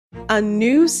A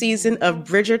new season of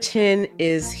Bridgerton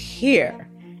is here.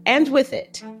 And with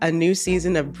it, a new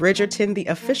season of Bridgerton, the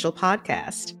official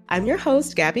podcast. I'm your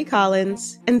host, Gabby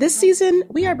Collins, and this season,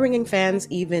 we are bringing fans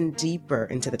even deeper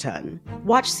into the ton.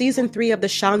 Watch season 3 of the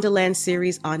Shondaland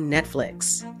series on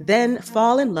Netflix. Then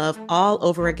fall in love all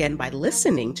over again by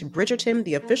listening to Bridgerton,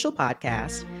 the official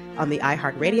podcast, on the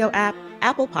iHeartRadio app,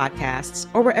 Apple Podcasts,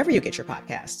 or wherever you get your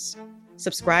podcasts.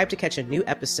 Subscribe to catch a new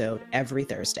episode every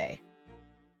Thursday.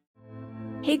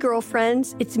 Hey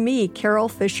girlfriends, it's me, Carol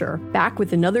Fisher, back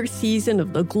with another season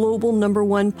of the global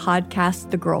 #1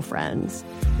 podcast, The Girlfriends.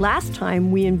 Last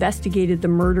time, we investigated the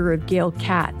murder of Gail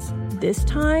Katz. This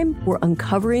time, we're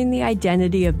uncovering the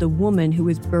identity of the woman who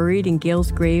was buried in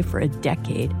Gail's grave for a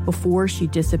decade before she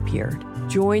disappeared.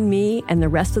 Join me and the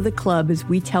rest of the club as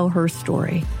we tell her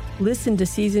story. Listen to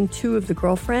Season 2 of The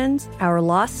Girlfriends, Our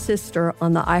Lost Sister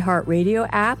on the iHeartRadio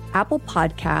app, Apple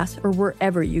Podcasts, or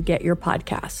wherever you get your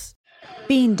podcasts.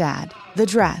 Bean Dad, The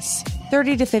Dress,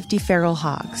 30 to 50 Feral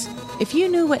Hogs. If you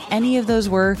knew what any of those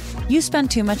were, you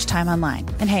spend too much time online.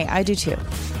 And hey, I do too.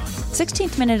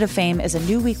 16th Minute of Fame is a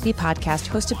new weekly podcast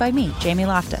hosted by me, Jamie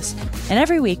Loftus. And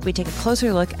every week we take a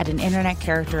closer look at an internet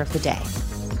character of the day.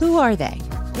 Who are they?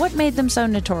 What made them so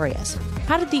notorious?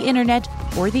 How did the internet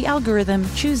or the algorithm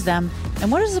choose them?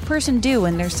 And what does a person do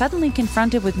when they're suddenly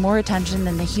confronted with more attention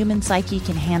than the human psyche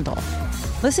can handle?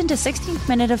 Listen to 16th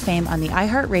Minute of Fame on the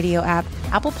iHeartRadio app,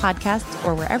 Apple Podcasts,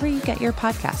 or wherever you get your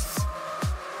podcasts.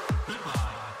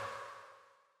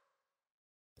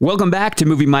 Welcome back to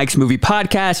Movie Mike's Movie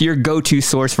Podcast, your go-to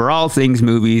source for all things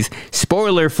movies,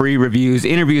 spoiler-free reviews,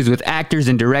 interviews with actors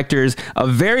and directors. A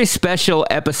very special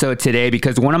episode today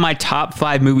because one of my top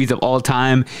 5 movies of all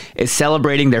time is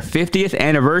celebrating their 50th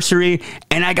anniversary,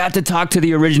 and I got to talk to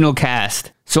the original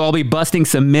cast. So I'll be busting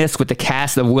some myths with the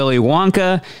cast of Willy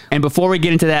Wonka. And before we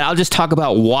get into that, I'll just talk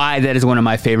about why that is one of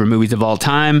my favorite movies of all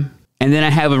time. And then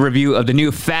I have a review of the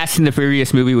new Fast and the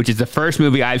Furious movie, which is the first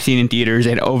movie I've seen in theaters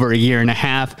in over a year and a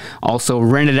half. Also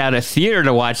rented out a theater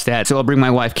to watch that. So I'll bring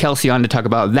my wife Kelsey on to talk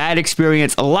about that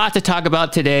experience. A lot to talk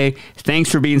about today.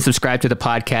 Thanks for being subscribed to the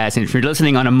podcast. And if you're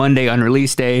listening on a Monday on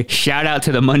release day, shout out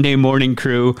to the Monday morning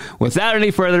crew. Without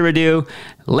any further ado,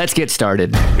 let's get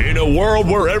started. In a world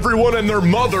where everyone and their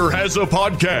mother has a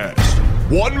podcast,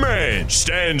 one man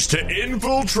stands to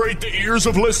infiltrate the ears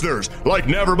of listeners like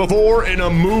never before in a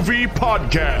movie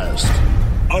podcast.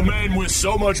 A man with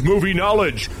so much movie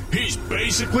knowledge, he's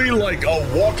basically like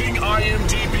a walking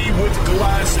IMDb with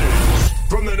glasses.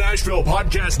 From the Nashville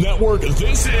Podcast Network,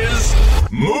 this is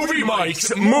Movie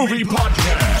Mike's Movie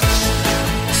Podcast.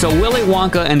 So Willy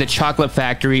Wonka and the Chocolate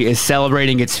Factory is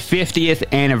celebrating its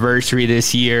 50th anniversary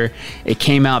this year. It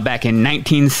came out back in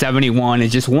 1971.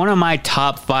 It's just one of my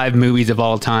top 5 movies of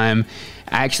all time.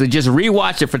 I actually just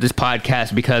rewatched it for this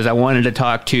podcast because I wanted to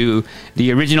talk to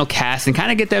the original cast and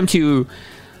kind of get them to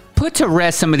put to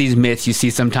rest some of these myths you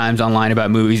see sometimes online about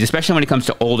movies, especially when it comes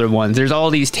to older ones. There's all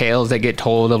these tales that get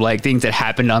told of like things that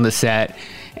happened on the set.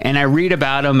 And I read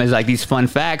about them as like these fun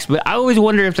facts, but I always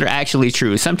wonder if they're actually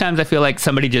true. Sometimes I feel like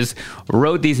somebody just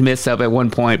wrote these myths up at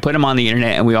one point, put them on the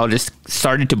internet, and we all just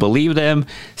started to believe them.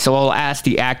 So I'll ask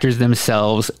the actors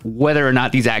themselves whether or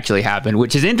not these actually happened,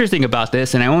 which is interesting about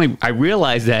this. And I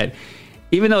realized that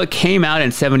even though it came out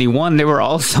in 71, they were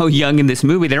all so young in this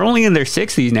movie. They're only in their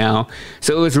 60s now.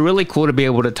 So it was really cool to be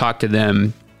able to talk to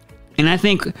them. And I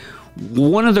think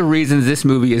one of the reasons this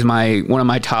movie is one of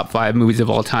my top 5 movies of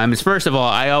all time is, first of all,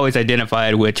 I always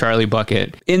identified with Charlie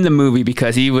Bucket in the movie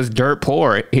because he was dirt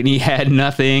poor and he had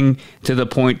nothing, to the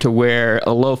point to where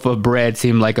a loaf of bread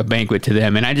seemed like a banquet to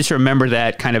them. And I just remember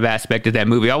that kind of aspect of that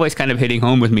movie always kind of hitting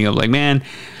home with me of like, man,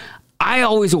 I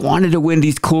always wanted to win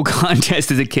these cool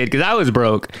contests as a kid because I was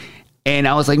broke. And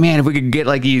I was like, man, if we could get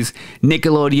like these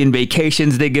Nickelodeon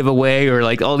vacations they give away, or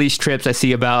like all these trips I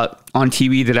see about on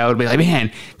TV, that I would be like,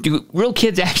 man, do real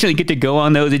kids actually get to go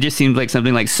on those? It just seems like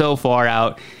something like so far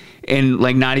out and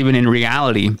like not even in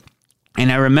reality.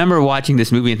 And I remember watching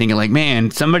this movie and thinking like,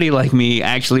 man, somebody like me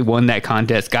actually won that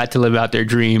contest, got to live out their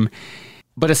dream.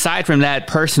 But aside from that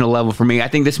personal level for me, I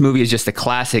think this movie is just a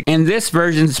classic. And this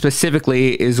version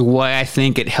specifically is why I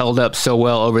think it held up so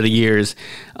well over the years,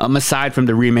 aside from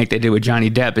the remake they did with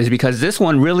Johnny Depp, is because this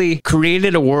one really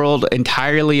created a world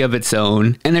entirely of its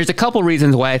own. And there's a couple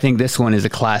reasons why I think this one is a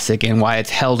classic and why it's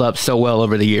held up so well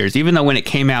over the years. Even though when it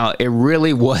came out, it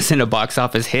really wasn't a box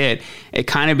office hit, it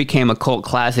kind of became a cult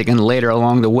classic. And later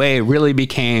along the way, it really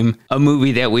became a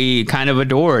movie that we kind of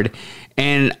adored.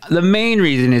 And the main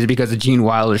reason is because of Gene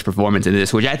Wilder's performance in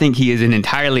this, which I think he is an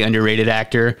entirely underrated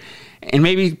actor. And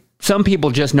maybe some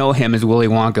people just know him as Willy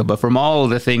Wonka, but from all of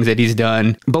the things that he's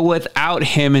done. But without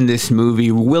him in this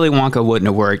movie, Willy Wonka wouldn't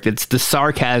have worked. It's the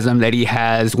sarcasm that he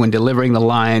has when delivering the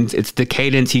lines. It's the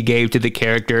cadence he gave to the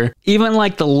character. Even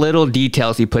like the little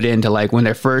details he put into, like when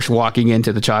they're first walking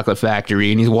into the chocolate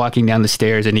factory and he's walking down the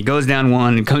stairs and he goes down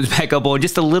one and comes back up.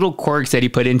 Just the little quirks that he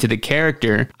put into the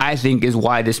character, I think is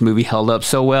why this movie held up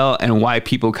so well and why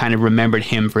people kind of remembered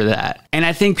him for that. And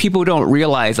I think people don't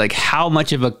realize like how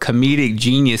much of a comedic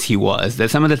genius he was, that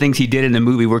some of the things he did in the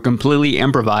movie were completely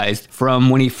improvised.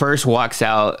 From when he first walks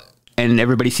out and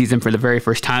everybody sees him for the very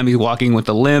first time, he's walking with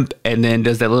a limp and then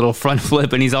does that little front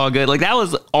flip and he's all good. Like that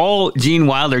was all Gene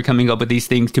Wilder coming up with these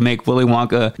things to make Willy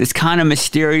Wonka this kind of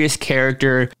mysterious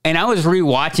character. And I was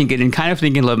rewatching it and kind of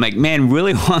thinking like, man,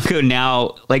 Willy Wonka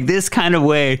now, like this kind of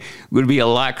way would be a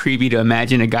lot creepy to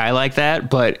imagine a guy like that.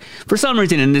 But for some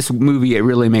reason in this movie, it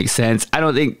really makes sense. I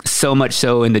don't think so much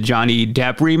so in the Johnny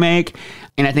Depp remake.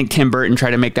 And I think Tim Burton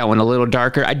tried to make that one a little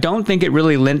darker. I don't think it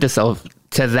really lent itself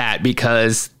to that,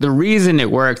 because the reason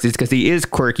it works is because he is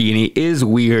quirky and he is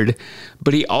weird,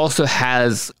 but he also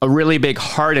has a really big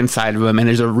heart inside of him. And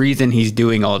there's a reason he's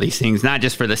doing all these things, not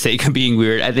just for the sake of being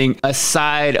weird. I think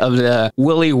aside of the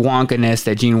Willy Wonka-ness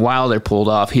that Gene Wilder pulled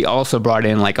off, he also brought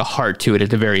in like a heart to it at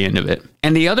the very end of it.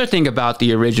 And the other thing about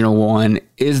the original one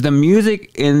is the music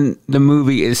in the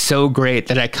movie is so great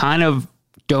that I kind of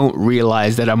don't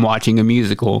realize that I'm watching a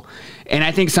musical. And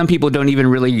I think some people don't even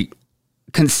really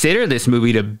consider this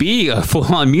movie to be a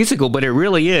full-on musical, but it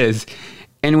really is.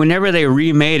 And whenever they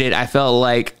remade it, I felt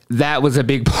like that was a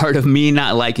big part of me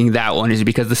not liking that one, is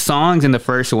because the songs in the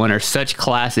first one are such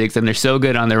classics and they're so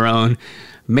good on their own.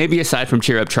 Maybe aside from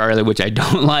Cheer Up Charlie, which I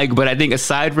don't like, but I think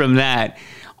aside from that,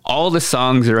 all the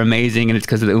songs are amazing, and it's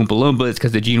because of the Oompa Loompa, it's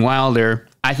because of Gene Wilder.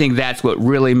 I think that's what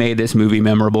really made this movie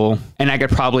memorable, and I could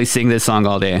probably sing this song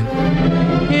all day.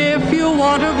 If you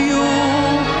want to view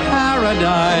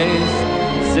paradise,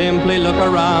 simply look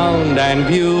around and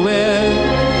view it.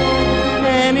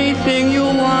 Anything you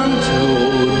want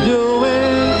to do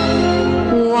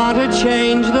it. Want to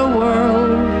change the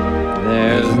world?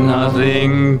 There's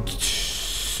nothing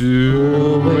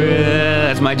to it.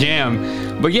 That's my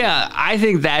jam. But yeah, I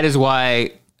think that is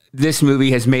why this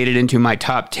movie has made it into my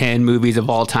top 10 movies of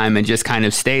all time and just kind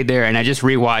of stayed there. And I just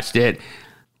rewatched it.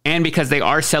 And because they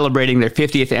are celebrating their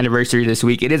 50th anniversary this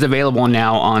week, it is available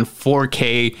now on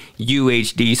 4K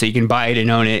UHD, so you can buy it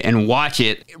and own it and watch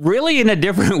it really in a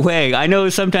different way. I know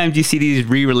sometimes you see these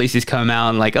re-releases come out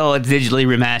and like, oh, it's digitally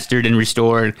remastered and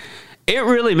restored. It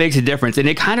really makes a difference. And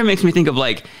it kind of makes me think of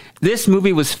like, this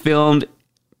movie was filmed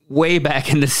way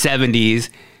back in the 70s.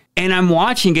 And I'm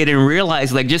watching it and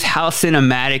realize like just how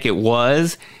cinematic it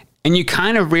was. And you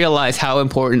kind of realize how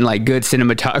important like good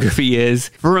cinematography is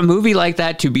for a movie like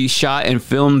that to be shot and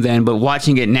filmed then, but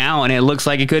watching it now and it looks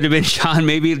like it could have been shot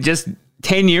maybe just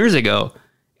 10 years ago.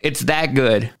 It's that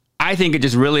good. I think it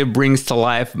just really brings to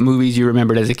life movies you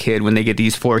remembered as a kid when they get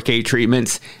these 4K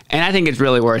treatments. And I think it's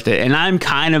really worth it. And I'm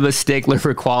kind of a stickler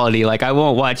for quality. Like I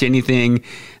won't watch anything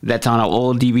that's on an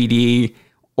old DVD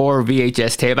or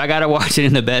VHS tape. I gotta watch it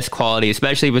in the best quality,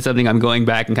 especially if it's something I'm going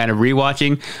back and kind of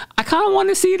rewatching. I kind of want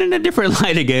to see it in a different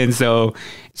light again. So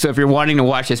if you're wanting to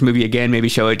watch this movie again, maybe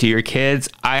show it to your kids,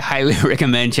 I highly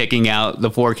recommend checking out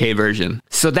the 4K version.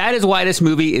 So that is why this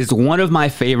movie is one of my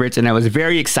favorites, and I was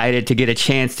very excited to get a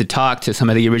chance to talk to some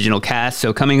of the original cast.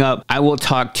 So coming up, I will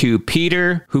talk to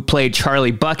Peter, who played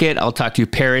Charlie Bucket. I'll talk to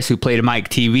Paris, who played Mike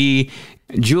TV,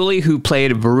 Julie, who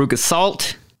played Veruca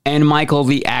Salt, and Michael,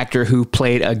 the actor who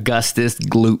played Augustus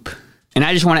Gloop. And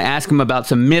I just want to ask him about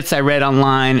some myths I read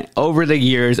online over the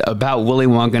years about Willy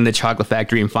Wonka and the Chocolate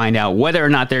Factory and find out whether or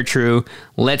not they're true.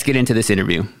 Let's get into this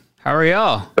interview. How are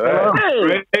y'all?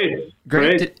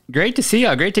 Great to see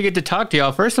y'all. Great to get to talk to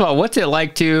y'all. First of all, what's it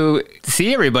like to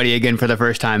see everybody again for the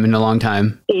first time in a long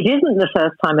time? It isn't the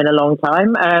first time in a long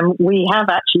time. We have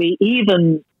actually,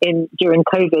 even during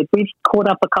COVID, we've caught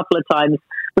up a couple of times.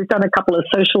 We've done a couple of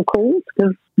social calls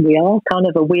because we are kind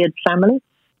of a weird family.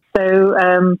 So,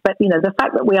 but you know, the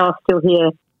fact that we are still here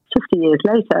 50 years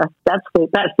later, that's the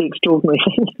extraordinary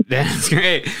thing. That's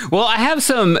great. Well, I have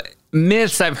some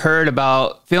myths I've heard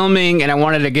about filming, and I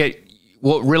wanted to get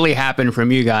what really happened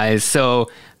from you guys. So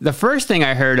the first thing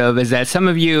I heard of is that some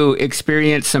of you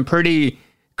experienced some pretty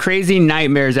crazy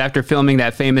nightmares after filming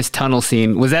that famous tunnel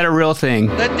scene. Was that a real thing?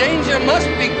 The danger must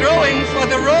be growing, for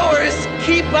the rowers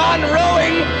keep on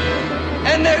rowing,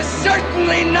 and they're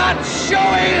certainly not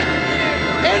showing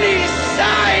any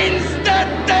signs that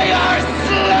they are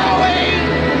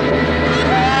slowing.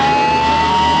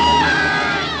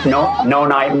 No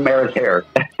nightmares here.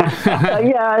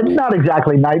 Yeah, not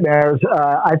exactly nightmares.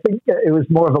 I think it was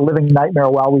more of a living nightmare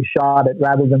while we shot it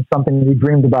rather than something we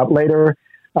dreamed about later.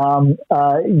 They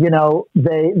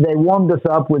warmed us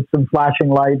up with some flashing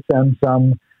lights and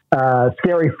some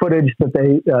scary footage that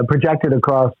they projected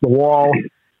across the wall.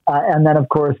 And then, of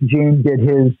course, Gene did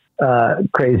his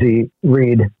crazy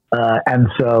read. And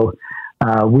so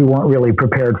we weren't really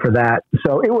prepared for that.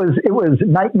 So it was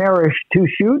nightmarish to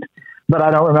shoot, but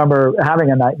I don't remember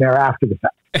having a nightmare after the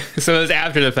fact. So it was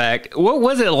after the fact. What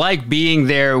was it like being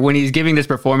there when he's giving this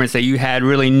performance that you had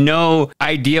really no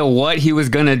idea what he was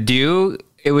going to do?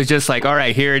 It was just like, all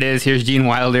right, here it is. Here's Gene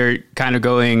Wilder kind of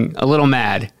going a little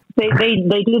mad. They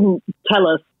didn't tell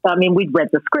us. I mean, we'd read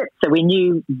the script, so we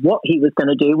knew what he was going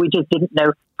to do. We just didn't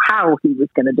know how he was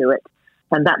going to do it.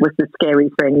 And that was the scary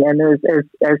thing. And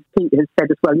as Pete has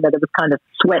said as well, there was kind of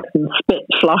sweat and spit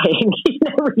flying,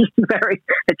 which is very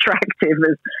attractive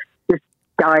as this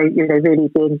guy, really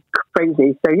being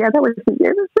crazy. So, yeah, it was a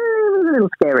little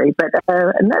scary, but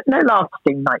no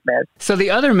lasting nightmares. So the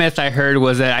other myth I heard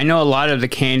was that I know a lot of the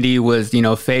candy was,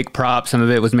 fake props. Some of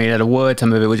it was made out of wood.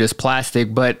 Some of it was just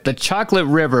plastic. But the chocolate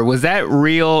river, was that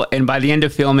real? And by the end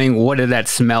of filming, what did that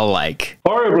smell like?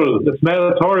 Horrible. The smell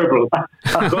is horrible.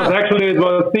 Because actually it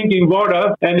was stinking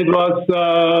water and it was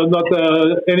not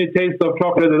any taste of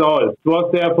chocolate at all. It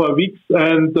was there for weeks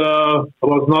and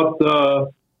was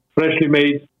not freshly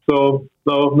made. So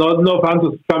no fun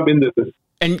to jump into this.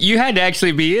 And you had to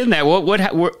actually be in that.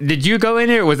 What did you go in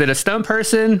there? Was it a stunt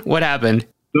person? What happened?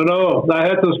 No. I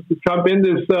had to jump in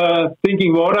this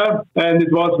stinking water, and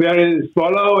it was very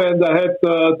shallow, and I had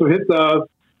to hit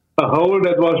a hole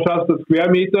that was just a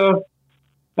square meter.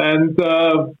 And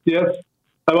yes,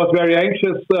 I was very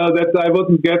anxious that I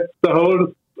wouldn't get the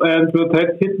hole and would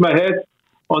hit my head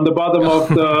on the bottom of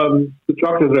the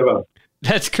chocolate river.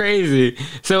 That's crazy.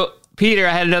 So, Peter,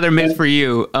 I had another myth for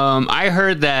you. I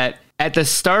heard that at the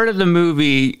start of the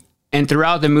movie and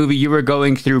throughout the movie, you were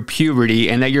going through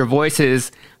puberty and that your voice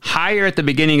is higher at the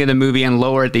beginning of the movie and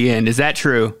lower at the end. Is that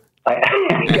true? I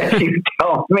guess you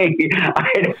tell me.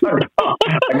 I don't know.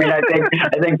 I mean, I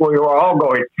think we were all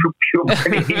going through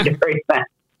puberty during that.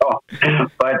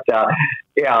 But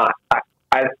yeah,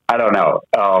 I don't know.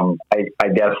 I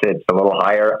guess it's a little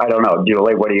higher. I don't know.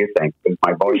 Julie, what do you think? Is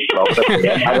my voice low?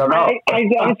 I don't know. I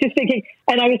was just thinking,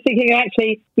 and I was thinking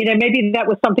actually, maybe that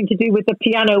was something to do with the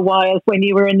piano wires when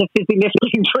you were in the fizzy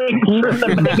lifting drinks.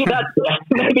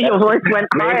 Maybe your voice went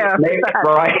higher.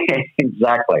 Right.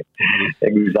 Exactly.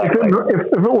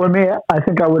 If it were me, I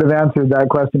think I would have answered that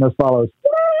question as follows.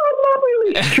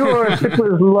 Sure, if it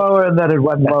was lower and then it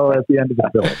went lower at the end of the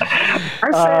film.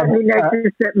 I certainly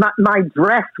noticed that my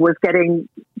dress was getting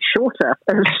shorter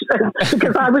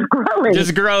because I was growing.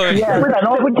 Just growing. Yeah, and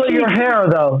also your hair,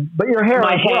 though. But your hair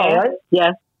as well, right?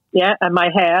 Yeah, and my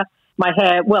hair,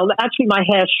 well, actually my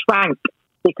hair shrank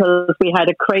because we had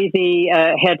a crazy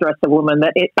hairdresser woman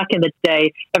that back in the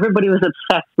day, everybody was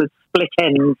obsessed with split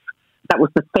ends. That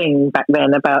was the thing back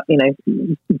then about,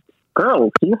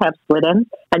 girls, do you have split ends?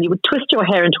 And you would twist your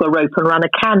hair into a rope and run a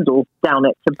candle down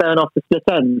it to burn off the split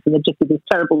ends. And there'd just be this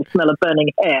terrible smell of burning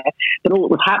hair. But all that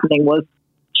was happening was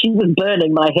she was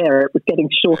burning my hair. It was getting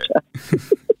shorter.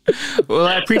 Well,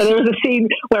 I appreciate. So there was a scene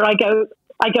where I go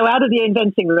out of the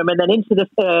inventing room and then into the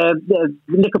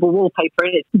nickable wallpaper,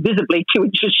 and it's visibly 2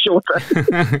 inches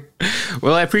shorter.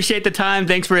 Well, I appreciate the time.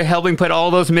 Thanks for helping put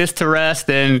all those myths to rest,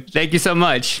 and thank you so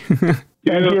much.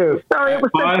 Thank you. Sorry, it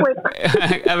was so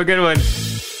quick. Have a good one.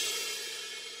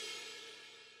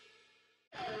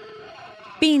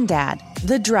 Bean Dad,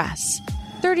 The Dress,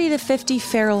 30 to 50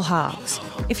 feral hogs.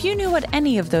 If you knew what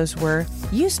any of those were,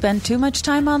 you spend too much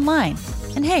time online.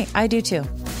 And hey, I do too.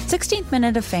 16th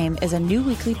Minute of Fame is a new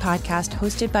weekly podcast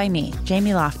hosted by me,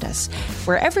 Jamie Loftus,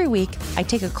 where every week I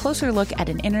take a closer look at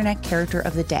an internet character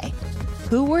of the day.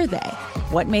 Who were they?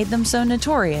 What made them so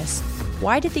notorious?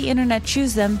 Why did the internet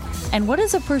choose them? And what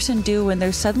does a person do when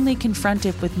they're suddenly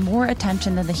confronted with more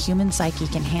attention than the human psyche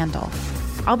can handle?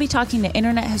 I'll be talking to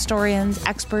internet historians,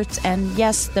 experts, and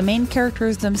yes, the main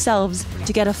characters themselves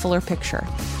to get a fuller picture.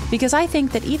 Because I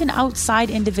think that even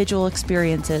outside individual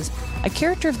experiences, a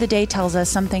character of the day tells us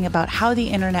something about how the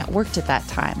internet worked at that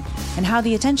time, and how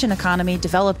the attention economy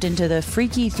developed into the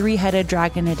freaky three-headed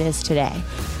dragon it is today.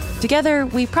 Together,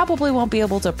 we probably won't be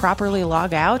able to properly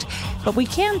log out, but we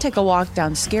can take a walk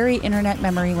down scary internet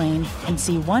memory lane and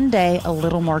see one day a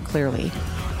little more clearly.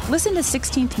 Listen to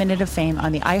 16th Minute of Fame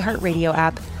on the iHeartRadio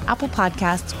app, Apple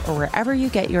Podcasts, or wherever you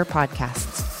get your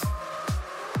podcasts.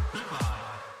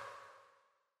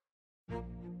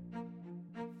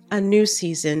 A new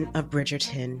season of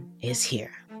Bridgerton is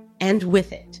here. and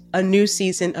with it, a new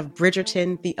season of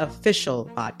Bridgerton, the official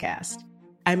podcast.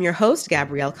 I'm your host,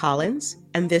 Gabrielle Collins,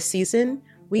 and this season,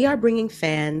 we are bringing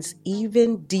fans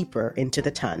even deeper into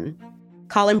the ton.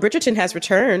 Colin Bridgerton has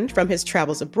returned from his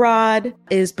travels abroad.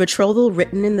 Is betrothal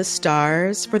written in the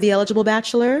stars for the eligible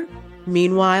bachelor?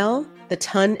 Meanwhile, the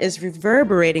ton is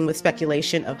reverberating with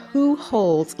speculation of who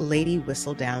holds Lady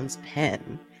Whistledown's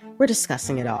pen. We're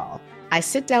discussing it all. I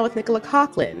sit down with Nicola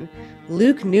Coughlan,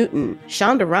 Luke Newton,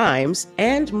 Shonda Rhimes,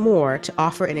 and more to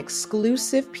offer an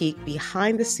exclusive peek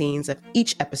behind the scenes of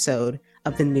each episode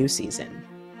of the new season.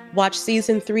 Watch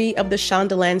season 3 of the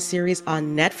Shondaland series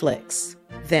on Netflix.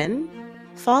 Then,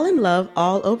 fall in love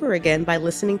all over again by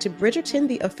listening to Bridgerton,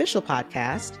 the official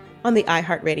podcast, on the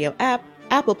iHeartRadio app,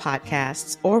 Apple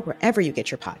Podcasts, or wherever you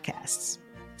get your podcasts.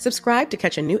 Subscribe to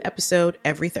catch a new episode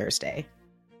every Thursday.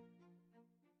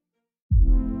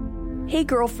 Hey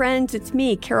girlfriends, it's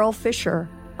me, Carol Fisher.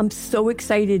 I'm so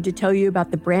excited to tell you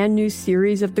about the brand new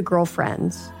series of The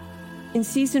Girlfriends. In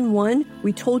season 1,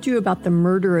 we told you about the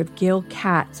murder of Gail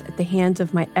Katz at the hands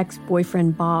of my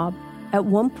ex-boyfriend Bob. At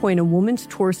one point, a woman's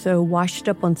torso washed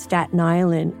up on Staten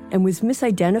Island and was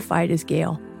misidentified as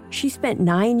Gail. She spent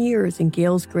 9 years in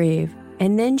Gail's grave,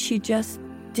 and then she just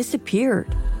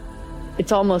disappeared.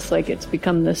 It's almost like it's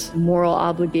become this moral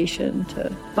obligation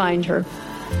to find her.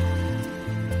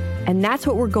 And that's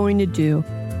what we're going to do.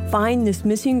 Find this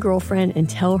missing girlfriend and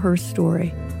tell her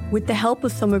story. With the help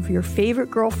of some of your favorite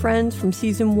girlfriends from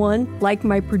season 1, like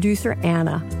my producer,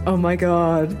 Anna. Oh my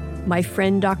God. My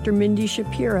friend, Dr. Mindy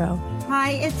Shapiro.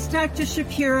 Hi, it's Dr.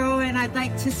 Shapiro, and I'd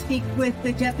like to speak with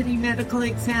the deputy medical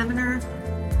examiner.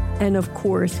 And of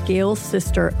course, Gail's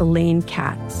sister, Elaine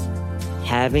Katz.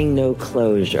 Having no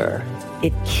closure,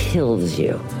 it kills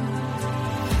you.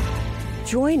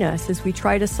 Join us as we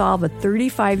try to solve a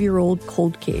 35-year-old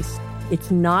cold case.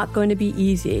 It's not going to be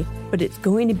easy, but it's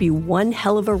going to be one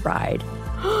hell of a ride.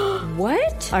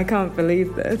 What? I can't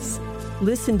believe this.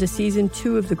 Listen to season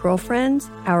 2 of The Girlfriends,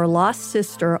 Our Lost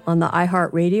Sister on the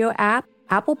iHeartRadio app,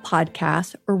 Apple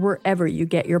Podcasts, or wherever you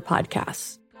get your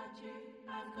podcasts.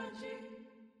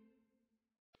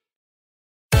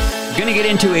 Gonna get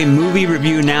into a movie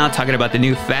review now, talking about the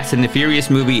new Fast and the Furious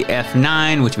movie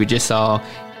F9, which we just saw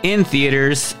in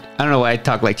theaters. I don't know why I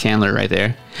talk like Chandler right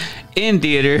there. In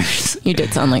theaters. You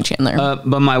did sound like Chandler.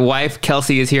 But my wife,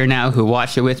 Kelsey, is here now, who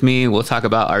watched it with me. We'll talk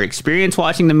about our experience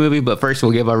watching the movie, but first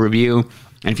we'll give our review.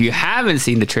 And if you haven't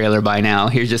seen the trailer by now,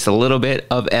 here's just a little bit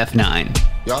of F9.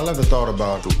 Y'all ever thought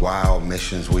about the wild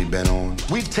missions we've been on?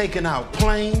 We've taken out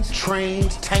planes,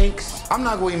 trains, tanks. I'm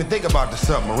not going to even think about the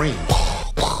submarine.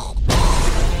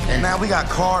 And now we got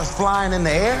cars flying in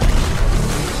the air?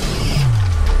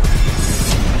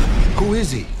 Who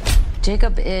is he?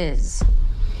 Jacob is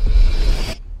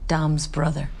Dom's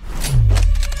brother.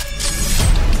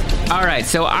 All right,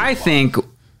 so I think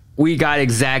we got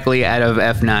exactly out of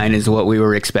F9 is what we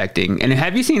were expecting. And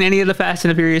have you seen any of the Fast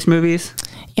and the Furious movies?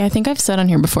 Yeah, I think I've said on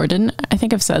here before, didn't I?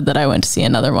 Think I've said that I went to see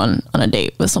another one on a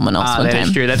date with someone else one time. That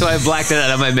is true. That's why I blacked it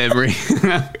out of my memory.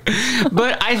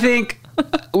 But I think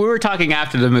we were talking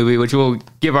after the movie, which will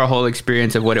give our whole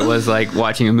experience of what it was like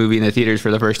watching a movie in the theaters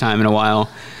for the first time in a while.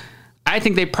 I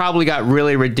think they probably got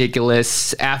really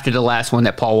ridiculous after the last one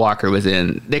that Paul Walker was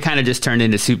in. They kind of just turned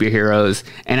into superheroes.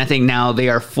 And I think now they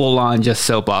are full on just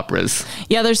soap operas.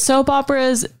 Yeah, there's soap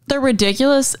operas. They're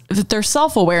ridiculous. They're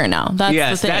self-aware now.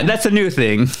 That's the thing. That's a new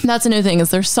thing. That's a new thing, is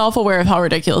they're self-aware of how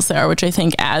ridiculous they are, which I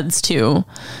think adds to,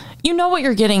 you know what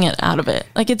you're getting out of it.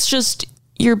 Like, it's just,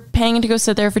 you're paying to go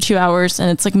sit there for 2 hours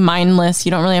and it's like mindless.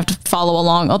 You don't really have to follow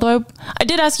along. Although I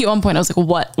did ask you at one point, I was like,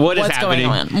 what's happening?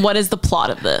 Going on? What is the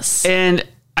plot of this? And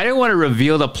I didn't want to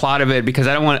reveal the plot of it because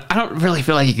I don't really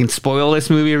feel like you can spoil this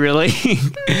movie, really.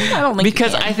 I don't think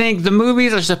because I think the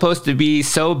movies are supposed to be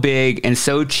so big and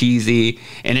so cheesy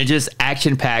and it's just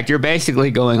action packed. You're basically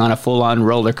going on a full on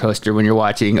roller coaster when you're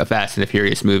watching a Fast and the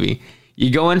Furious movie. You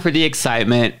go in for the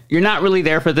excitement. You're not really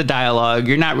there for the dialogue.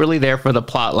 You're not really there for the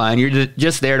plot line. You're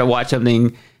just there to watch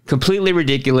something completely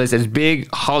ridiculous, as big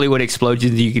Hollywood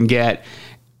explosions as you can get.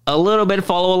 A little bit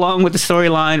follow along with the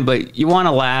storyline, but you want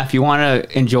to laugh. You want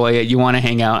to enjoy it. You want to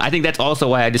hang out. I think that's also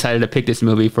why I decided to pick this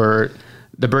movie for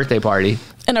the birthday party.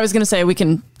 And I was going to say, we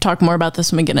can talk more about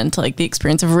this when we get into like the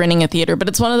experience of renting a theater, but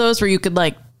it's one of those where you could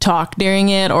like talk during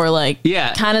it or like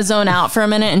kind of zone out for a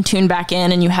minute and tune back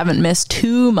in and you haven't missed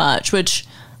too much, which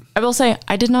I will say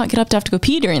I did not get up to have to go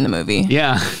pee during the movie.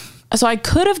 Yeah. So I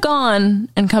could have gone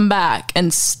and come back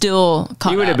and still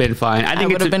caught You would have been fine. I think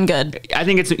it would have been good. I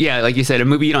think it's, like you said, a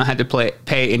movie you don't have to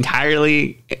pay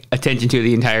entirely attention to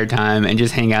the entire time and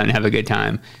just hang out and have a good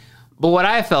time. But what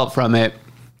I felt from it,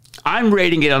 I'm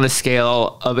rating it on the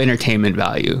scale of entertainment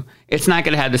value. It's not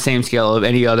going to have the same scale of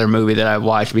any other movie that I've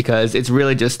watched because it's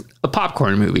really just a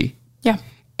popcorn movie. Yeah.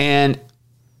 And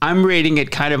I'm rating it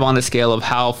kind of on the scale of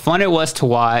how fun it was to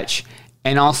watch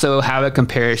and also how it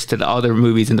compares to the other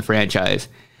movies in the franchise.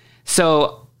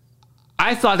 So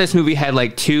I thought this movie had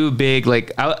like two big,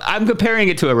 like, I'm comparing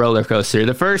it to a roller coaster.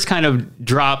 The first kind of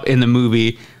drop in the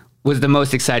movie was the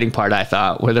most exciting part, I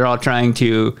thought, where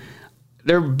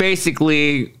they're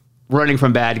basically running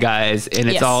from bad guys, and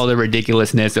it's all the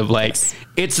ridiculousness of like,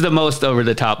 it's the most over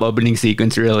the top opening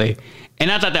sequence, really.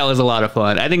 And I thought that was a lot of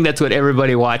fun. I think that's what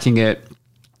everybody watching it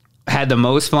had the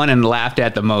most fun and laughed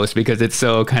at the most, because it's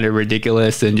so kind of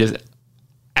ridiculous and just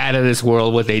out of this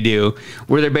world what they do,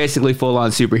 where they're basically full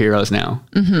on superheroes now.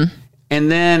 Mm-hmm. And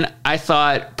then I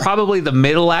thought probably the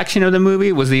middle action of the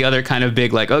movie was the other kind of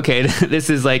big, like, okay, this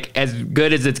is like as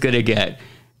good as it's going to get.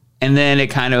 And then it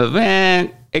kind of,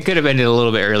 it could have ended a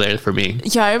little bit earlier for me.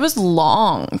 Yeah, it was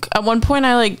long. At one point,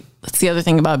 that's the other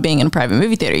thing about being in a private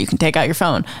movie theater. You can take out your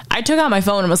phone. I took out my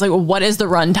phone and was like, well, what is the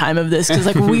runtime of this? Because,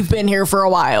 like, we've been here for a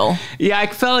while. Yeah, I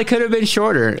felt it could have been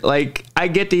shorter. Like, I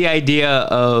get the idea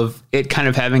of it kind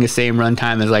of having the same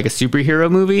runtime as, like, a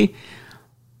superhero movie.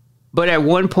 But at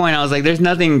one point, I was like, there's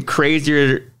nothing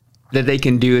crazier that they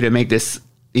can do to make this,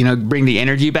 bring the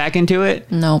energy back into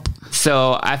it. Nope.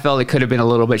 So I felt it could have been a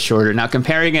little bit shorter. Now,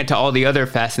 comparing it to all the other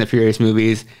Fast and the Furious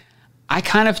movies, I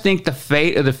kind of think the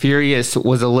Fate of the Furious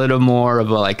was a little more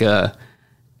of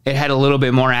it had a little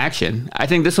bit more action. I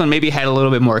think this one maybe had a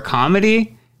little bit more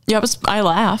comedy. Yeah, I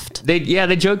laughed. They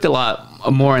joked a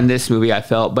lot more in this movie, I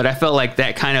felt. But I felt like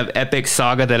that kind of epic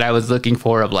saga that I was looking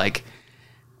for of like,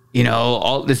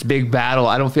 all this big battle,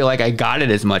 I don't feel like I got it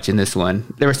as much in this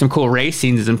one. There were some cool race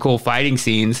scenes and some cool fighting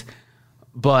scenes,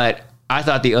 but I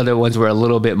thought the other ones were a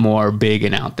little bit more big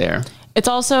and out there. It's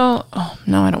also, I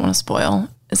don't want to spoil.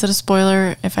 Is it a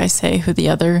spoiler if I say who the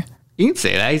other? You can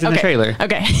say that. He's in the trailer.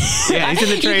 Okay. Yeah, he's in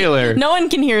the trailer. No one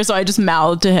can hear, so I just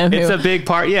mouthed to him. It's a big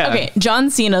part, yeah. Okay, John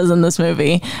Cena's in this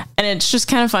movie, and it's just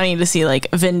kind of funny to see like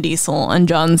Vin Diesel and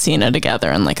John Cena together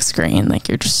on like a screen. Like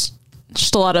you're just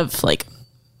a lot of like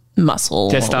muscle,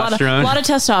 testosterone, a lot of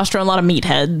testosterone, a lot of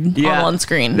meathead on one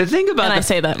screen. The thing about I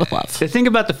say that with love. The thing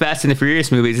about the Fast and the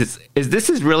Furious movies is this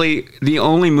is really the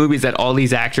only movies that all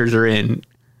these actors are in.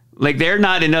 Like, they're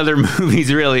not in other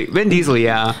movies, really. Vin Diesel,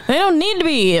 yeah. They don't need to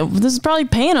be. This is probably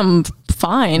paying them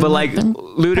fine. But, like,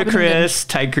 Ludacris,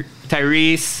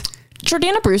 Tyrese.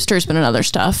 Jordana Brewster's been in other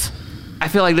stuff. I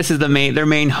feel like this is their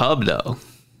main hub, though.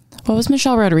 What was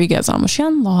Michelle Rodriguez on? Was she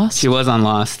on Lost? She was on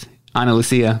Lost. Ana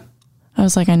Lucia. I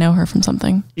was like, I know her from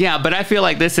something. Yeah, but I feel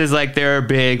like this is, like, their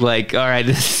big, like, all right,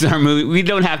 this is our movie. We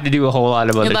don't have to do a whole lot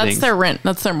of other things. That's their rent.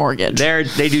 That's their mortgage.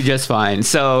 They do just fine.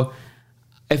 So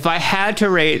if I had to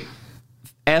rate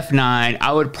F9,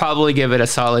 I would probably give it a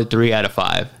solid 3 out of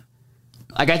 5.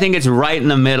 Like, I think it's right in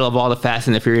the middle of all the Fast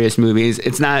and the Furious movies.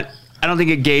 I don't think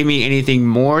it gave me anything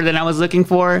more than I was looking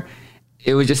for.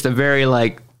 It was just a very,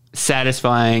 like,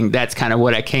 satisfying, that's kind of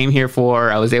what I came here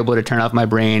for. I was able to turn off my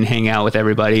brain, hang out with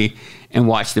everybody, and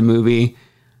watch the movie.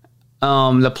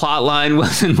 The plot line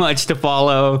wasn't much to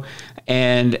follow,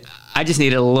 and I just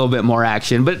needed a little bit more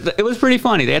action. But it was pretty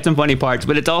funny. They had some funny parts,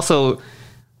 but it's also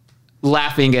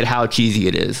laughing at how cheesy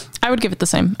it is. I would give it the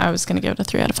same. I was going to give it a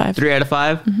 3 out of 5. 3 out of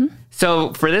 5? Mm-hmm.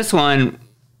 So for this one,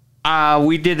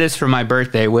 we did this for my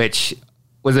birthday, which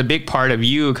was a big part of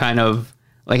you kind of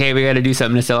like, hey, we got to do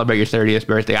something to celebrate your 30th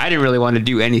birthday. I didn't really want to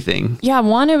do anything. Yeah,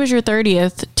 one, it was your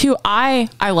 30th. Two, I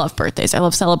love birthdays. I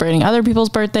love celebrating other people's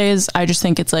birthdays. I just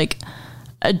think it's like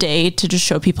a day to just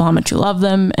show people how much you love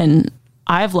them. And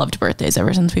I've loved birthdays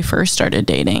ever since we first started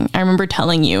dating. I remember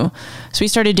telling you, so we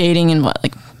started dating in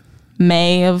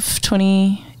May of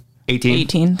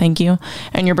 2018. Thank you.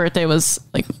 And your birthday was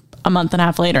like a month and a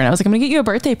half later. And I was like, I'm going to get you a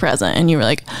birthday present. And you were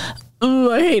like,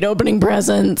 ooh, I hate opening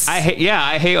presents. I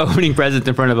hate opening presents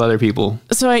in front of other people.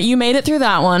 So you made it through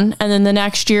that one. And then the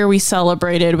next year we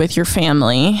celebrated with your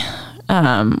family,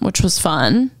 which was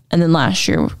fun. And then last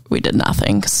year we did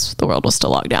nothing because the world was still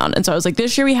locked down. And so I was like,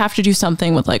 this year we have to do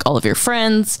something with like all of your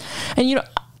friends. And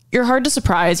you're hard to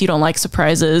surprise. You don't like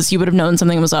surprises. You would have known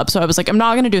something was up. So I was like, I'm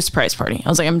not going to do a surprise party. I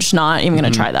was like, I'm just not even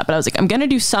going to try that. But I was like, I'm going to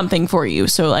do something for you.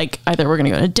 So like either we're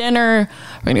going to go to dinner,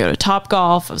 we're going to go to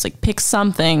Topgolf. I was like, pick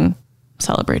something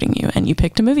celebrating you. And you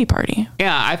picked a movie party.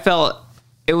 Yeah, I felt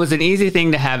it was an easy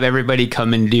thing to have everybody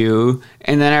come and do.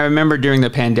 And then I remember during the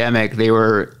pandemic, they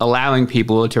were allowing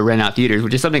people to rent out theaters,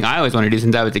 which is something I always wanted to do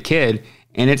since I was a kid.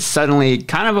 And it's suddenly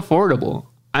kind of affordable.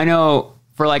 I know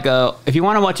for if you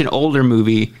want to watch an older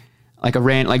movie,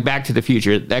 like Back to the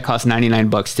Future, that costs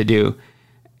 $99 to do.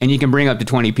 And you can bring up to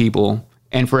 20 people.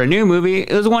 And for a new movie,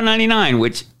 it was $199,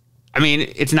 which, I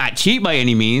mean, it's not cheap by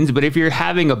any means, but if you're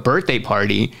having a birthday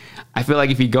party, I feel like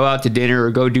if you go out to dinner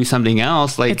or go do something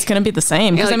else, like it's going to be the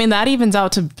same. Because, I mean, that evens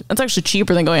out to, it's actually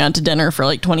cheaper than going out to dinner for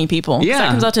like 20 people. Yeah. That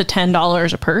comes out to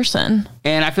 $10 a person.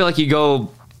 And I feel like you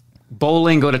go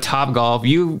bowling, go to Topgolf,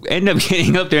 you end up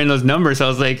getting up there in those numbers. So I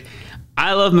was like,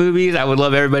 I love movies. I would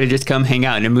love everybody to just come hang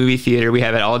out in a movie theater. We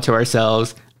have it all to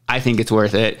ourselves. I think it's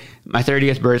worth it. My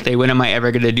 30th birthday, when am I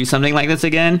ever going to do something like this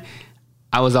again?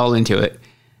 I was all into it.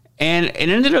 And it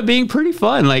ended up being pretty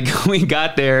fun. Like, when we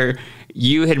got there,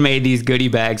 you had made these goodie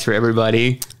bags for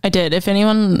everybody. I did. If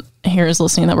anyone here is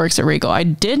listening that works at Regal, I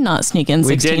did not sneak in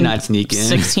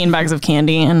 16 bags of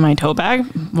candy in my tote bag.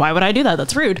 Why would I do that?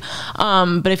 That's rude.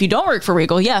 But if you don't work for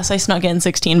Regal, yes, I snuck in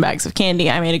 16 bags of candy.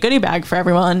 I made a goodie bag for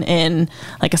everyone in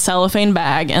like a cellophane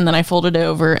bag, and then I folded it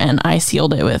over and I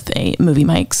sealed it with a Movie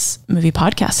Mike's movie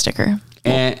podcast sticker.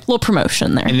 And little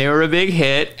promotion there. And they were a big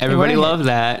hit. Everybody loved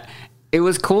that. It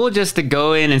was cool just to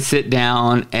go in and sit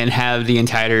down and have the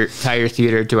entire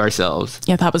theater to ourselves.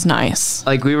 Yeah, that was nice.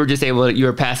 Like, we were just able to, you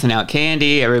were passing out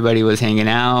candy. Everybody was hanging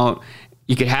out.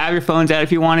 You could have your phones out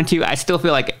if you wanted to. I still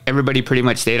feel like everybody pretty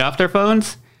much stayed off their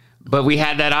phones, but we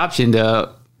had that option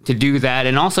to do that.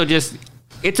 And also just,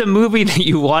 it's a movie that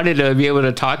you wanted to be able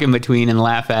to talk in between and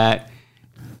laugh at.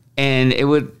 And it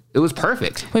was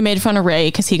perfect. We made fun of Ray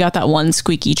because he got that one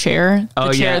squeaky chair.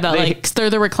 The chair that they're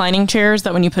the reclining chairs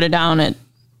that when you put it down, it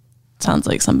sounds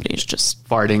like somebody's just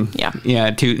farting. Yeah.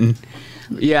 Yeah, tooting.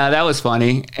 Yeah, that was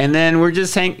funny. And then we're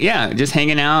just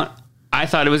hanging out. I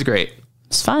thought it was great.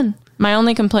 It's fun. My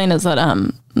only complaint is that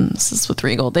this is with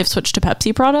Regal. They've switched to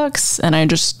Pepsi products, and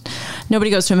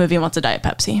nobody goes to a movie and wants a Diet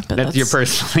Pepsi. But that's your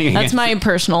personal. That's my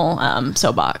personal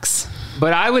soapbox.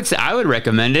 But I would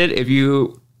recommend it if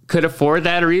you could afford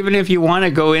that, or even if you want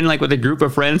to go in like with a group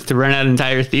of friends to rent out an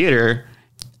entire theater.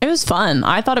 It was fun.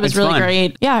 I thought it was really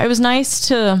great. Yeah, it was nice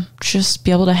to just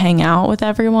be able to hang out with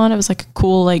everyone. It was like a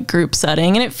cool like group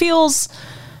setting, and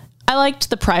I liked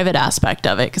the private aspect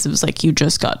of it because it was like you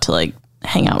just got to like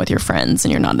hang out with your friends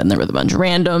and you're not in there with a bunch of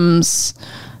randoms.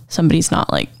 Somebody's not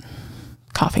like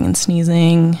coughing and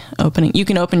sneezing. You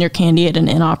can open your candy at an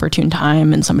inopportune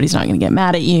time and somebody's not going to get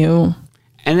mad at you.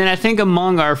 And then I think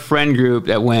among our friend group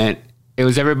that went, it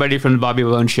was everybody from the Bobby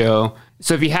Bone Show.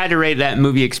 So if you had to rate that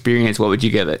movie experience, what would you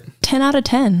give it? 10 out of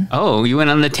 10. Oh, you went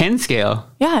on the 10 scale.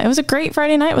 Yeah, it was a great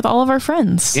Friday night with all of our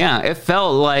friends. Yeah, it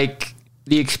felt like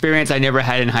the experience I never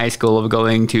had in high school of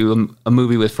going to a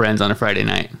movie with friends on a Friday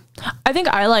night. I think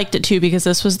I liked it too because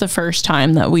this was the first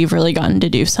time that we've really gotten to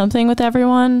do something with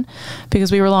everyone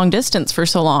because we were long distance for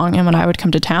so long. And when I would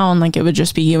come to town, like it would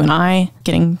just be you and I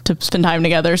getting to spend time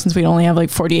together since we'd only have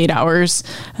like 48 hours.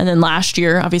 And then last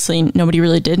year, obviously nobody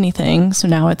really did anything. So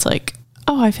now it's like,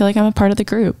 oh, I feel like I'm a part of the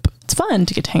group. It's fun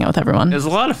to get to hang out with everyone. It was a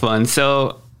lot of fun.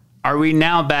 So are we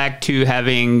now back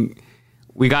to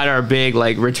we got our big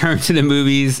like return to the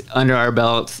movies under our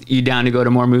belts? You down to go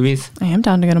to more movies? I am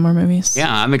down to go to more movies.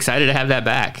 Yeah, I'm excited to have that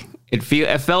back. It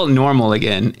felt normal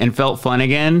again and felt fun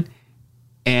again.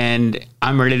 And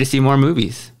I'm ready to see more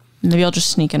movies. Maybe I'll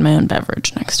just sneak in my own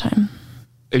beverage next time.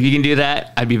 If you can do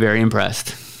that, I'd be very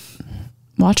impressed.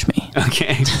 Watch me.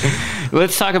 Okay.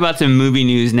 Let's talk about some movie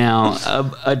news now.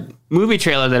 A movie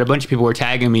trailer that a bunch of people were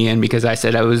tagging me in because I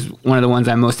said I was one of the ones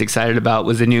I'm most excited about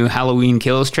was the new Halloween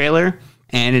Kills trailer.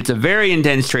 And it's a very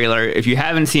intense trailer. If you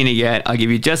haven't seen it yet, I'll give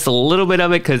you just a little bit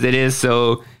of it because it is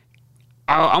so,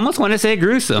 I almost want to say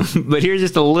gruesome, but here's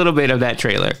just a little bit of that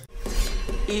trailer.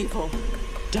 Evil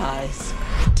dies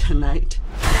tonight.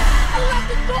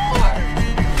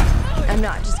 I'm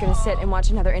not just going to sit and watch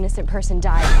another innocent person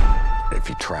die. If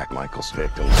you track Michael's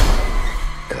victims,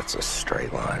 that's a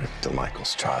straight line to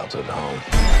Michael's childhood home.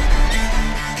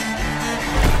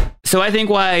 So I think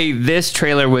why this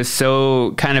trailer was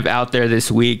so kind of out there this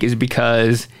week is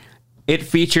because it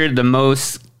featured the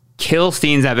most kill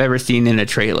scenes I've ever seen in a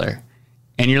trailer.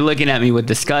 And you're looking at me with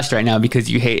disgust right now because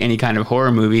you hate any kind of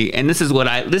horror movie. And this is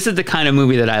the kind of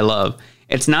movie that I love.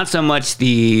 It's not so much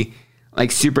the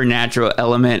like supernatural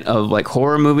element of like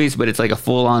horror movies, but it's like a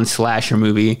full-on slasher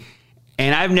movie.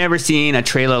 And I've never seen a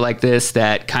trailer like this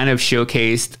that kind of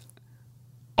showcased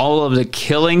all of the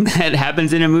killing that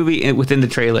happens in a movie within the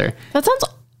trailer. That sounds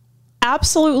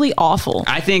absolutely awful.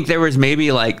 I think there was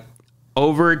maybe like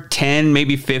over 10,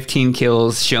 maybe 15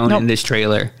 kills shown in this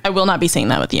trailer. I will not be seeing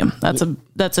that with you.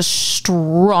 That's a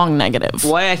strong negative.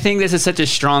 Why I think this is such a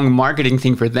strong marketing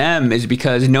thing for them is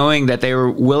because knowing that they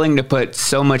were willing to put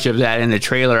so much of that in the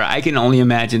trailer, I can only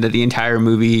imagine that the entire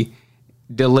movie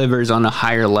delivers on a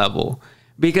higher level.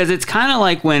 Because it's kind of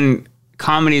like when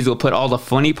comedies will put all the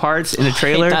funny parts in the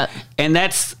trailer, and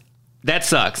that's that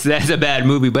sucks. That's a bad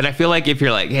movie. But I feel like if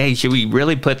you're like, hey, should we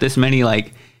really put this many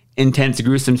like intense,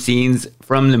 gruesome scenes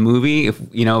from the movie? If,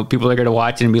 you know, people are going to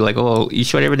watch it and be like, oh, you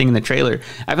showed everything in the trailer.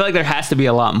 I feel like there has to be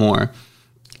a lot more.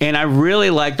 And I really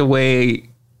like the way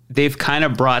they've kind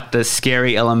of brought the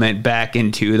scary element back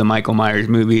into the Michael Myers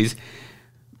movies.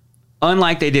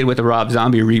 Unlike they did with the Rob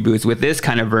Zombie reboots, with this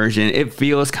kind of version, it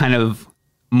feels kind of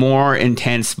more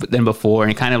intense than before,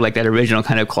 and kind of like that original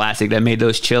kind of classic that made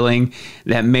those chilling,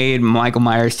 that made Michael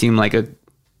Myers seem like a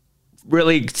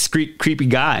really creepy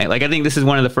guy. Like, I think this is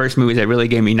one of the first movies that really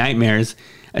gave me nightmares,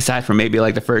 aside from maybe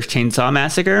like the first Chainsaw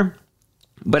Massacre.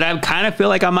 But I kind of feel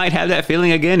like I might have that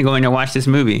feeling again going to watch this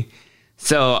movie.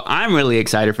 So I'm really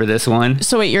excited for this one.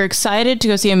 So wait, you're excited to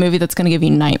go see a movie that's going to give you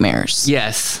nightmares?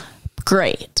 Yes.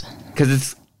 Great.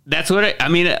 Because that's what I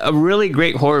mean, a really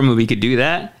great horror movie could do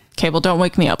that. Okay, well, don't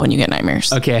wake me up when you get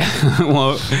nightmares. Okay.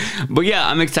 Well, but yeah,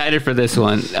 I'm excited for this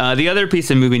one. The other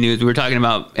piece of movie news, we were talking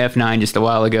about F9 just a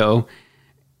while ago.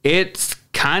 It's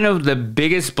kind of the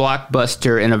biggest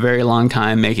blockbuster in a very long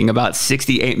time, making about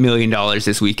 $68 million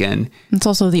this weekend. It's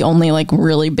also the only like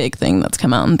really big thing that's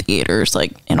come out in theaters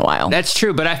like in a while. That's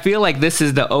true, but I feel like this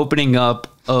is the opening up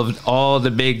of all the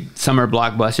big summer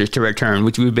blockbusters to return,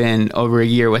 which we've been over a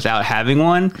year without having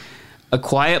one. A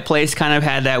Quiet Place kind of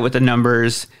had that with the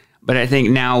numbers, but I think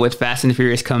now with Fast and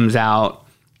Furious comes out,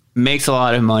 makes a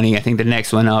lot of money. I think the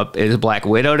next one up is Black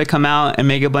Widow to come out and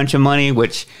make a bunch of money,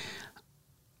 which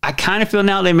I kind of feel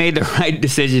now they made the right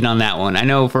decision on that one. I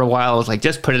know for a while I was like,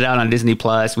 just put it out on Disney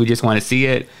Plus. We just want to see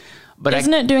it. But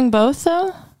isn't it doing both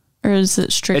though? Or is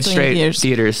it strictly it's straight in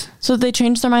theaters? So they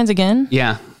changed their minds again?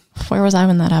 Yeah. Where was I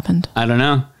when that happened? I don't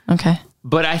know. Okay.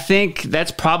 But I think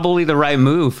that's probably the right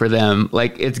move for them.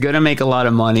 Like, it's going to make a lot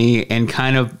of money and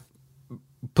kind of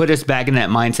put us back in that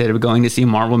mindset of going to see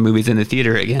Marvel movies in the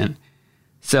theater again.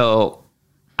 So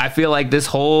I feel like this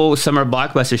whole summer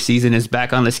blockbuster season is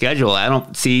back on the schedule. I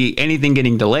don't see anything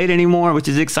getting delayed anymore, which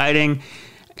is exciting.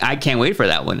 I can't wait for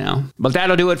that one now. But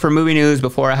that'll do it for movie news.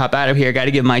 Before I hop out of here, I got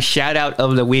to give my shout out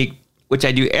of the week, which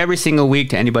I do every single week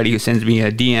to anybody who sends me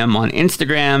a DM on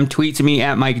Instagram, tweets me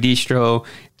at Mike Distro,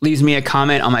 leaves me a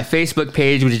comment on my Facebook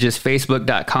page, which is just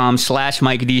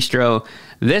facebook.com/Mike Distro.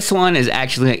 This one is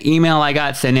actually an email I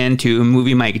got sent in to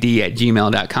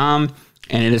moviemiked@gmail.com.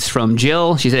 And it is from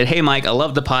Jill. She said, "Hey, Mike, I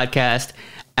love the podcast.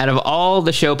 Out of all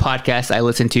the show podcasts I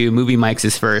listen to, Movie Mike's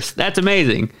is first." That's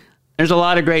amazing. There's a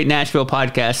lot of great Nashville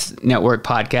Podcast Network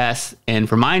podcasts. And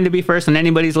for mine to be first on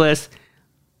anybody's list,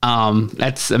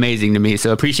 that's amazing to me.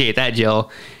 So appreciate that,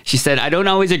 Jill. She said, "I don't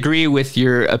always agree with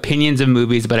your opinions of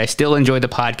movies, but I still enjoy the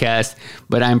podcast.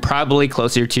 But I'm probably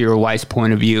closer to your wife's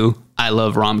point of view. I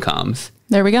love rom-coms."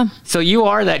 There we go. So you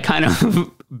are that kind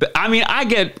of... I mean, I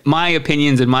get my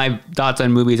opinions and my thoughts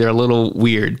on movies are a little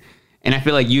weird. And I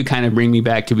feel like you kind of bring me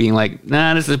back to being like,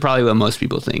 nah, this is probably what most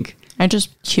people think. I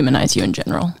just humanize you in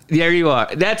general. There you are.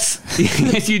 That's...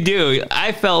 Yes, you do.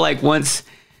 I felt like once...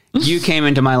 you came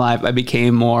into my life, I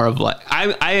became more of like,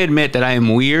 I admit that I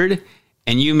am weird,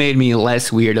 and you made me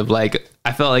less weird of like,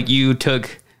 I felt like you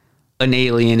took an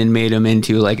alien and made him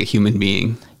into like a human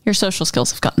being. Your social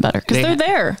skills have gotten better because they're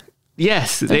there.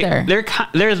 Yes,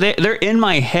 they're in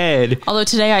my head. Although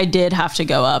today I did have to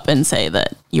go up and say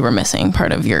that you were missing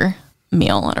part of your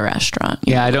meal at a restaurant.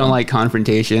 Yeah, I don't like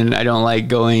confrontation. I don't like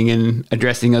going and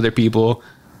addressing other people.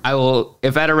 I will,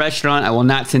 if at a restaurant, I will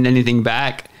not send anything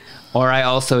back. Or I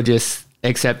also just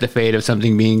accept the fate of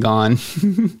something being gone.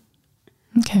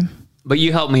 Okay. But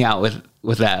you helped me out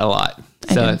with that a lot.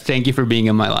 So thank you for being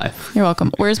in my life. You're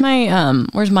welcome. Where's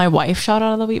my wife shout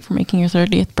out of the week for making your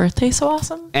 30th birthday so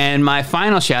awesome? And my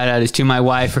final shout out is to my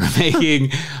wife for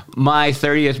making my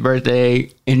 30th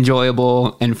birthday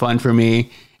enjoyable and fun for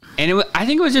me. And I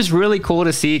think it was just really cool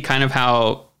to see kind of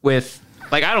how with,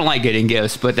 like, I don't like getting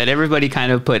gifts, but that everybody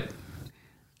kind of put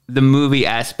the movie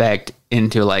aspect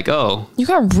into like, oh, you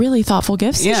got really thoughtful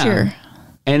gifts this year.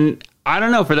 And I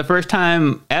don't know, for the first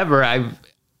time ever, I've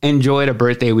enjoyed a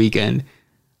birthday weekend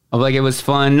of like, it was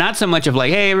fun. Not so much of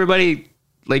like, hey, everybody,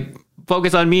 like,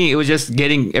 focus on me. It was just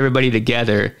getting everybody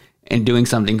together and doing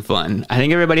something fun. I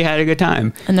think everybody had a good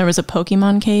time. And there was a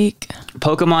Pokemon cake.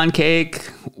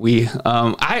 We,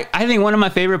 I think one of my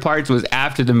favorite parts was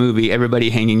after the movie, everybody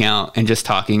hanging out and just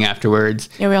talking afterwards.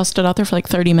 Yeah, we all stood out there for like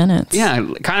 30 minutes. Yeah,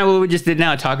 kind of what we just did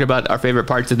now, talked about our favorite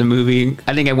parts of the movie.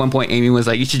 I think at one point Amy was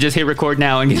like, you should just hit record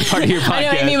now and get part of your podcast. I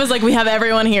know, Amy was like, we have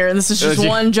everyone here. This is just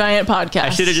one giant podcast. I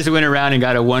should have just went around and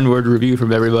got a one-word review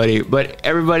from everybody. But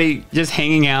everybody just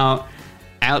hanging out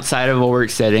outside of a work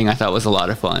setting, I thought was a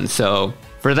lot of fun. So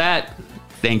for that,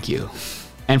 thank you.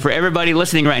 And for everybody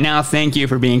listening right now, thank you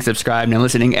for being subscribed and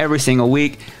listening every single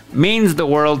week. Means the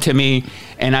world to me.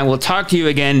 And I will talk to you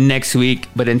again next week.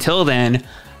 But until then,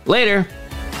 later.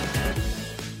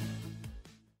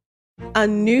 A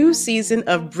new season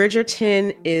of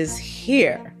Bridgerton is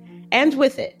here. And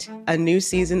with it, a new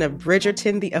season of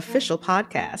Bridgerton, the official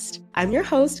podcast. I'm your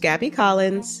host, Gabby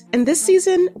Collins, and this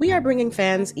season, we are bringing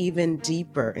fans even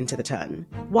deeper into the ton.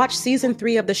 Watch season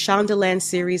 3 of the Shondaland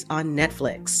series on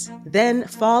Netflix. Then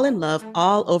fall in love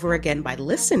all over again by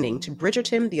listening to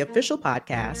Bridgerton, the official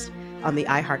podcast, on the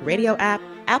iHeartRadio app,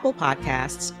 Apple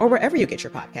Podcasts, or wherever you get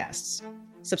your podcasts.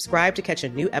 Subscribe to catch a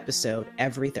new episode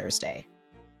every Thursday.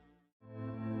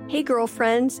 Hey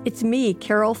girlfriends, it's me,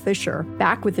 Carol Fisher,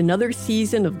 back with another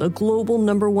season of the global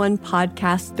 #1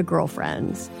 podcast, The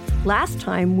Girlfriends. Last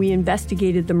time, we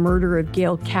investigated the murder of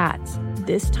Gail Katz.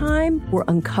 This time, we're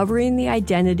uncovering the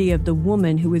identity of the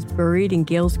woman who was buried in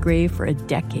Gail's grave for a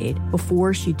decade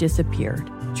before she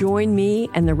disappeared. Join me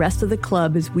and the rest of the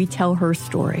club as we tell her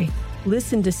story.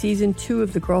 Listen to Season 2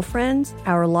 of The Girlfriends,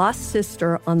 Our Lost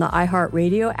Sister on the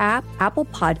iHeartRadio app, Apple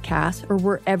Podcasts, or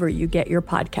wherever you get your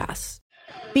podcasts.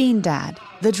 Bean Dad,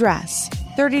 The Dress,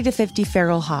 30 to 50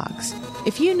 Feral Hogs.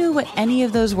 If you knew what any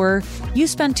of those were, you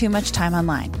spend too much time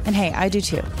online. And hey, I do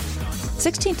too.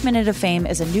 16th Minute of Fame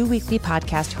is a new weekly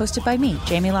podcast hosted by me,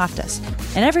 Jamie Loftus.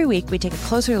 And every week we take a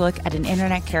closer look at an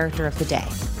internet character of the day.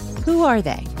 Who are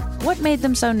they? What made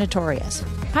them so notorious?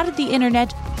 How did the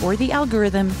internet or the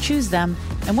algorithm choose them?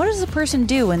 And what does a person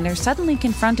do when they're suddenly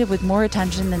confronted with more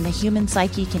attention than the human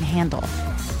psyche can handle?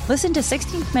 Listen to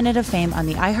 16th Minute of Fame on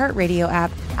the iHeartRadio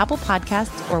app, Apple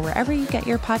Podcasts, or wherever you get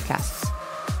your podcasts.